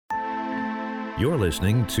You're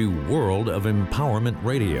listening to World of Empowerment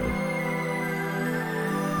Radio,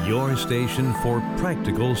 your station for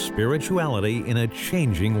practical spirituality in a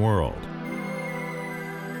changing world.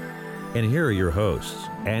 And here are your hosts,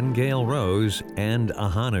 Ann-Gail Rose and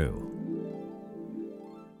Ahanu.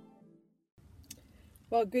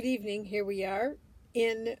 Well, good evening. Here we are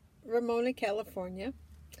in Ramona, California.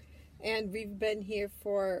 And we've been here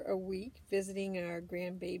for a week visiting our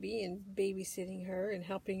grandbaby and babysitting her and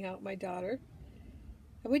helping out my daughter.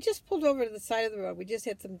 And we just pulled over to the side of the road. We just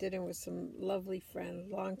had some dinner with some lovely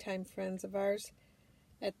friends, longtime friends of ours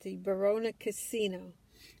at the Barona Casino.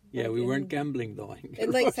 Yeah, we weren't gambling though.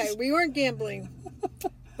 In Lakeside. We weren't gambling.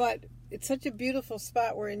 But it's such a beautiful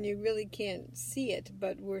spot wherein you really can't see it,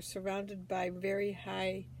 but we're surrounded by very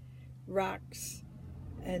high rocks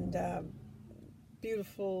and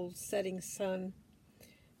beautiful setting sun.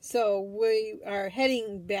 So we are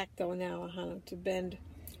heading back though now, to Bend,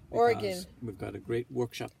 Oregon. We've got a great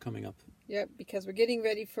workshop coming up. Yep, because we're getting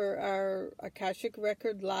ready for our Akashic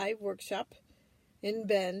Record Live workshop in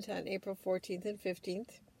Bend on April 14th and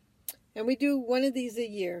 15th. And we do one of these a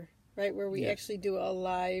year, right, where we actually do a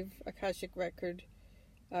live Akashic Record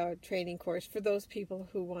training course for those people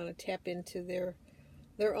who want to tap into their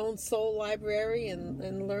own soul library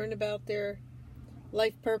and learn about their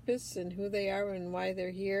life purpose and who they are and why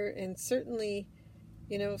they're here, and certainly,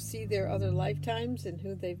 see their other lifetimes and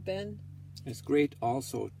who they've been. It's great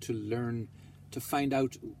also to learn, to find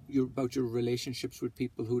out about your relationships with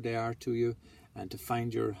people, who they are to you, and to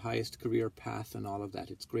find your highest career path and all of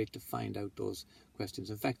that. It's great to find out those questions.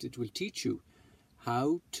 In fact, it will teach you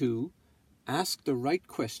how to ask the right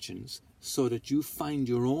questions so that you find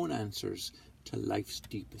your own answers to life's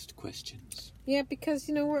deepest questions. Yeah, because,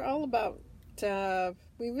 we're all about,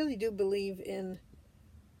 we really do believe in,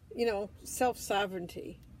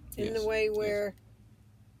 self-sovereignty in the way where,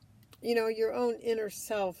 your own inner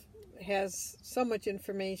self has so much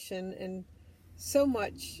information and so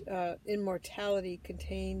much immortality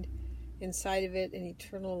contained inside of it and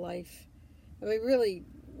eternal life. And we really,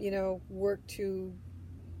 work to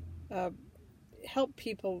help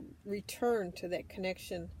people return to that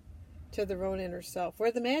connection to their own inner self,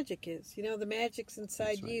 where the magic is. The magic's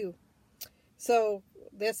inside you. So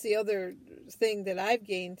that's the other thing that I've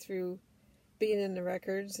gained through being in the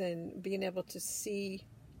records and being able to see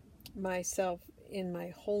myself in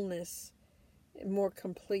my wholeness, more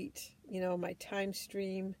complete, my time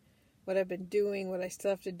stream, what I've been doing, what I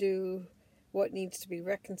still have to do, what needs to be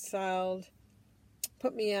reconciled,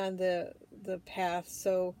 put me on the path.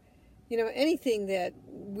 So, anything that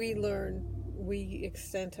we learn, we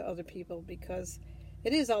extend to other people, because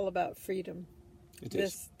it is all about freedom.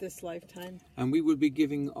 This lifetime. And we will be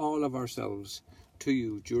giving all of ourselves to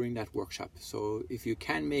you during that workshop. So if you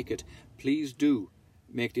can make it, please do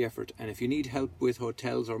make the effort. And if you need help with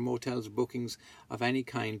hotels or motels, bookings of any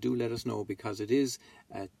kind, do let us know, because it is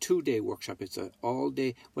a 2-day workshop. It's an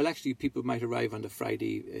all-day. Well, actually, people might arrive on the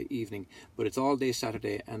Friday evening, but it's all day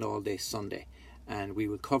Saturday and all day Sunday. And we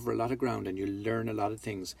will cover a lot of ground, and you'll learn a lot of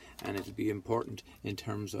things, and it'll be important in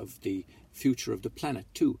terms of the future of the planet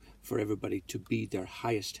too, for everybody to be their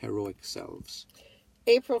highest heroic selves.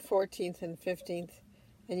 April 14th and 15th,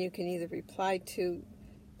 and you can either reply to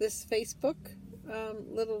this Facebook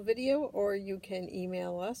little video, or you can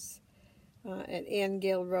email us at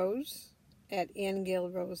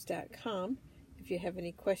AnnGailRose@AnnGailRose.com if you have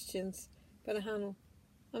any questions. But Ahanu,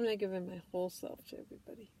 I'm not giving my whole self to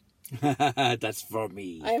everybody. That's for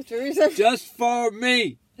me. I have to reserve. Just for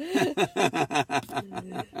me.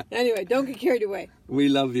 Anyway, don't get carried away. We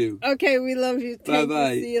love you. Okay, we love you.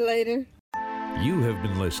 Bye-bye. See you later. You have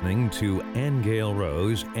been listening to Ann-Gail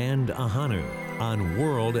Rose and Ahanu on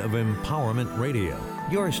World of Empowerment Radio,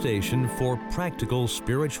 your station for practical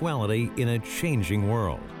spirituality in a changing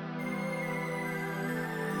world.